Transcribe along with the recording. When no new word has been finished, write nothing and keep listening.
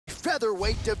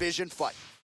featherweight division fight.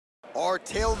 Our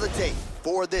tale of the tape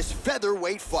for this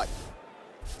featherweight fight.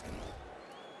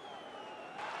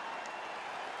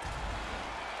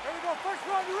 Here we go, first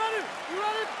round, you ready? You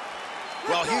ready?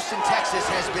 Well, Houston, Texas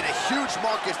has been a huge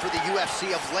market for the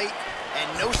UFC of late,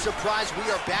 and no surprise we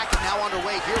are back and now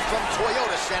underway here from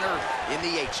Toyota Center in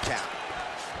the H-Town.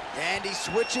 And he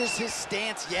switches his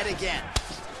stance yet again.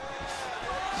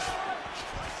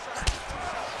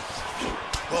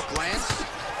 Hook lands.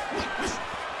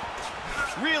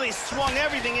 Really swung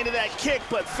everything into that kick,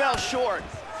 but fell short.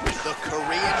 The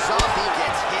Korean Zombie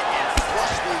gets hit and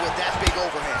flushed me with that big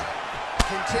overhand.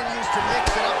 Continues to mix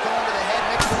it up, going to the head,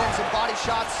 mixing in some body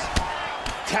shots.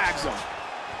 Tags him.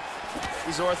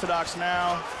 He's orthodox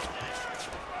now.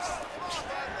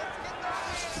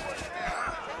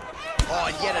 Oh,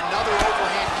 and yet another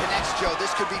overhand connects, Joe.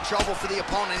 This could be trouble for the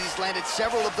opponent. He's landed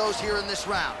several of those here in this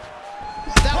round.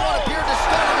 That one appeared to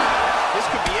stun him. This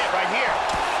could be it right here.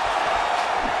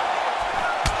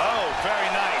 Oh, very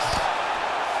nice.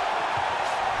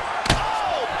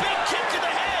 Oh, big kick to the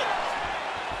head.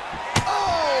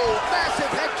 Oh,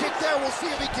 massive head kick there. We'll see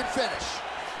if he can finish.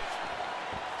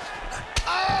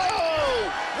 Oh,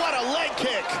 what a leg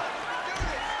kick.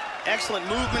 Excellent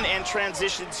movement and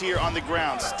transitions here on the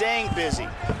ground, staying busy.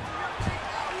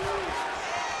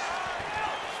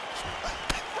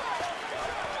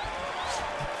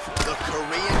 The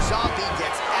Korean Zombie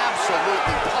gets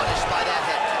absolutely punished by that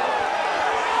head kick.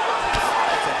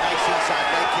 That's a nice inside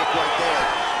leg kick right there.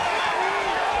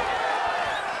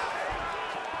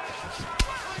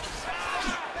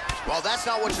 Well, that's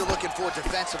not what you're looking for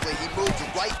defensively. He moved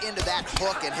right into that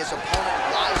hook, and his opponent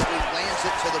wisely lands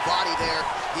it to the body there.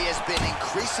 He has been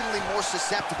increasingly more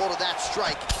susceptible to that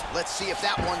strike. Let's see if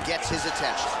that one gets his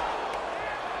attention.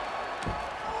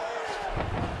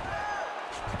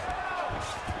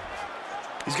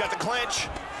 He's got the clinch.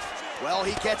 Well,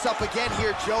 he gets up again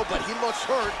here, Joe, but he looks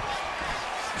hurt.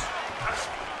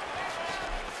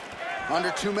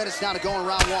 Under 2 minutes now to go in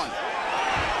round one.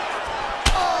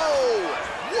 Oh,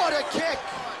 what a kick!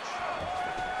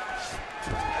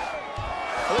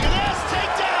 Look at this,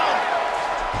 takedown!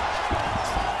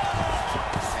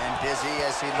 And busy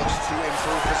as he looks to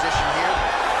improve position here.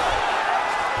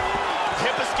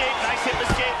 Hip escape, nice hip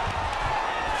escape.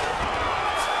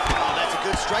 Oh, that's a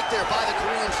good strike there by the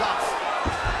Korean Zombie.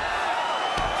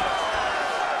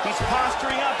 He's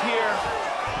posturing up here.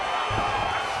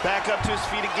 Back up to his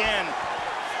feet again.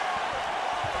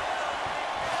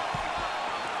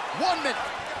 1 minute.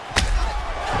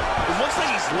 It looks like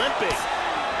he's limping.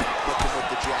 Looking with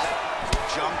the jab.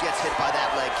 Jung gets hit by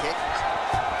that leg kick.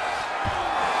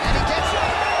 And he gets it.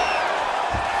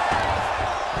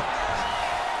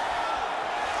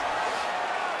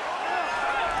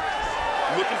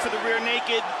 Looking for the rear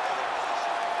naked.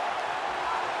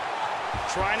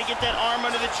 Trying to get that arm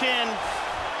under the chin.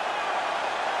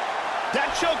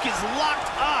 That choke is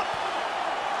locked up.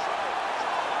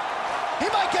 He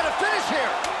might get a finish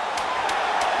here.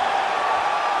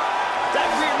 That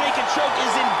rear naked choke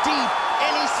is in deep.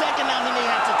 Any second now he may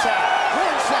have to tap.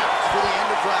 Horn sounds for the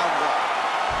end of round one.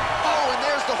 Oh, and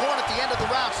there's the horn at the end of the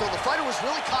round. So the fighter was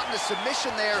really caught in a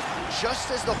submission there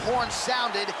just as the horn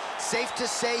sounded. Safe to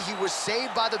say he was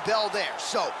saved by the bell there.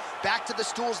 So back to the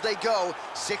stools they go.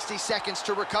 60 seconds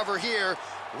to recover here.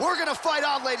 We're gonna fight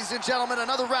on, ladies and gentlemen.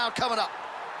 Another round coming up.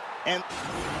 And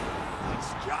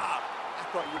Nice job. I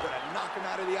thought you were going to knock him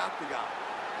out of the octagon.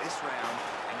 This round,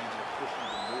 I need you to push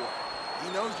even more. He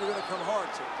knows you're going to come hard,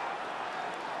 too.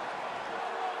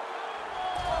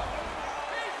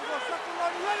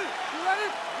 You ready? You ready?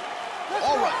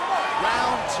 All right,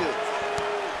 round two.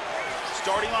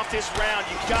 starting off this round,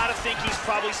 you gotta think he's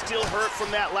probably still hurt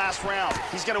from that last round.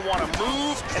 He's gonna want to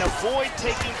move and avoid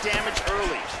taking damage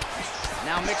early.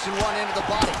 Now mixing one into the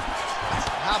body.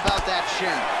 How about that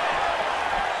shin?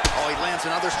 Oh, he lands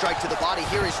another strike to the body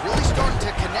here. He's really starting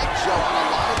to connect, Joe, on a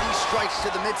lot of these strikes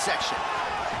to the midsection.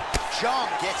 Jung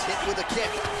gets hit with a kick.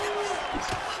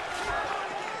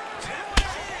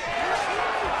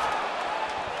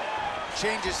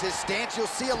 Changes his stance. You'll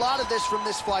see a lot of this from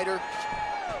this fighter.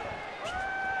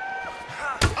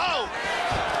 Oh!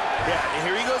 Yeah,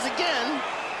 here he goes again.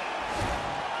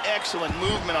 Excellent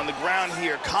movement on the ground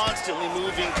here. Constantly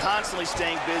moving, constantly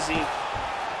staying busy.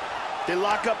 They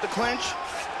lock up the clinch.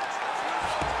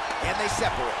 And they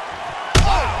separate.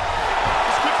 Oh!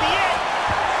 This could be it!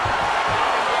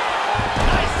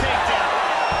 Nice takedown.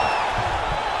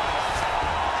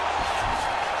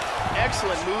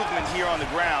 Excellent movement here on the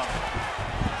ground.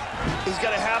 He's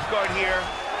got a half guard here.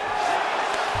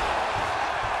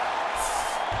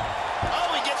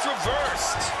 Oh, he gets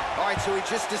reversed. All right, so he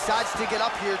just decides to get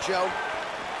up here, Joe.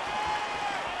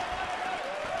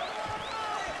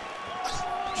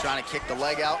 Trying to kick the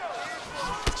leg out.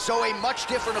 So a much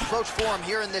different approach for him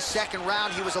here in this second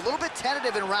round. He was a little bit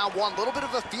tentative in round one, a little bit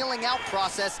of a feeling out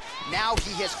process. Now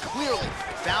he has clearly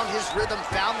found his rhythm,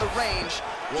 found the range.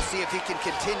 We'll see if he can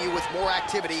continue with more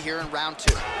activity here in round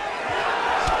two. The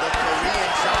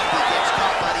Korean Zombie gets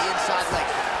caught by the inside leg.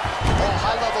 Oh,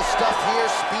 high-level stuff here,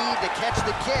 speed to catch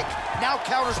the kick. Now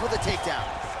counters with a takedown.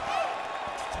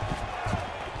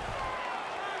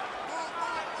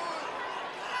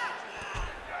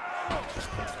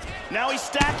 Now he's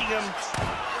stacking him.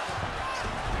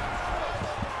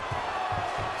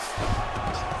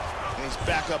 And he's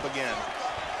back up again.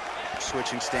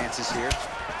 Switching stances here.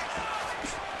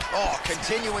 Oh,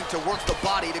 continuing to work the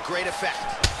body to great effect.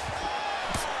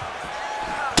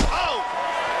 Oh!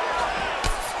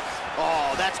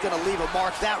 Oh, that's gonna leave a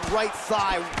mark. That right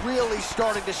thigh really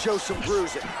starting to show some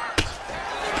bruising.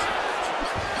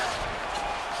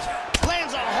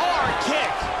 Lands a hard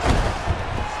kick.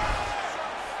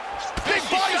 Big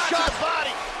body shot. To the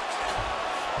body.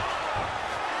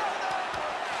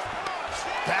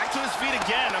 Back to his feet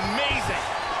again. Amazing.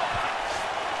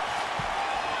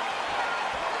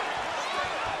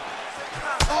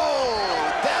 Oh,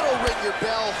 that'll ring your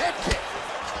bell. Head kick.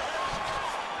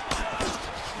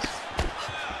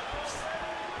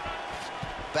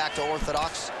 Back to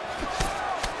orthodox.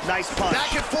 Nice punch.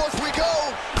 Back and forth we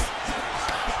go.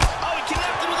 Oh, he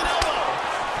connected with an elbow.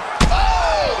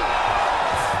 Oh!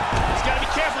 He's got to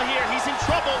be careful here. He's in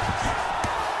trouble.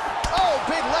 Oh,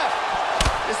 big left.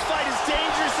 This fight is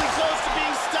dangerously close to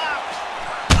being stopped.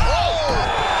 Oh!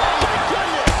 Oh my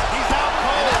goodness. He's out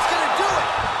cold. And that's gonna do it.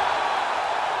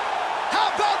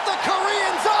 How about the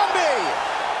Korean Zombie?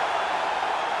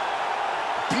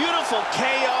 Beautiful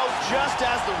KO just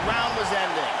as the round was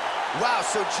ending. Wow,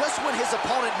 so just when his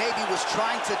opponent maybe was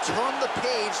trying to turn the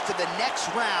page to the next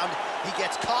round, he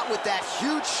gets caught with that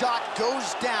huge shot,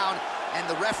 goes down, and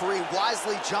the referee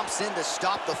wisely jumps in to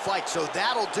stop the fight. So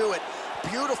that'll do it.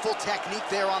 Beautiful technique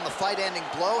there on the fight-ending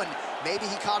blow, and maybe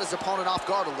he caught his opponent off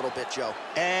guard a little bit, Joe.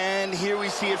 And here we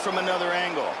see it from another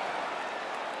angle.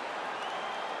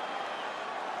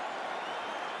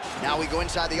 Now we go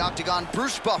inside the octagon.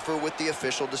 Bruce Buffer with the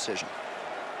official decision.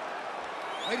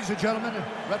 Ladies and gentlemen,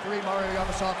 referee Mario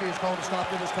Yamasaki has called a stop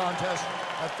to this contest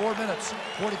at 4 minutes,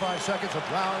 45 seconds of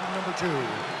round number 2.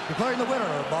 Declaring the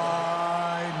winner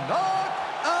by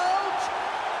knockout,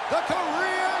 the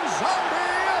Korean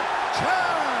Zombie,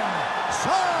 Chan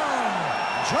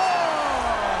Sung-jung.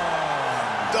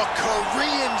 The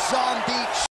Korean Zombie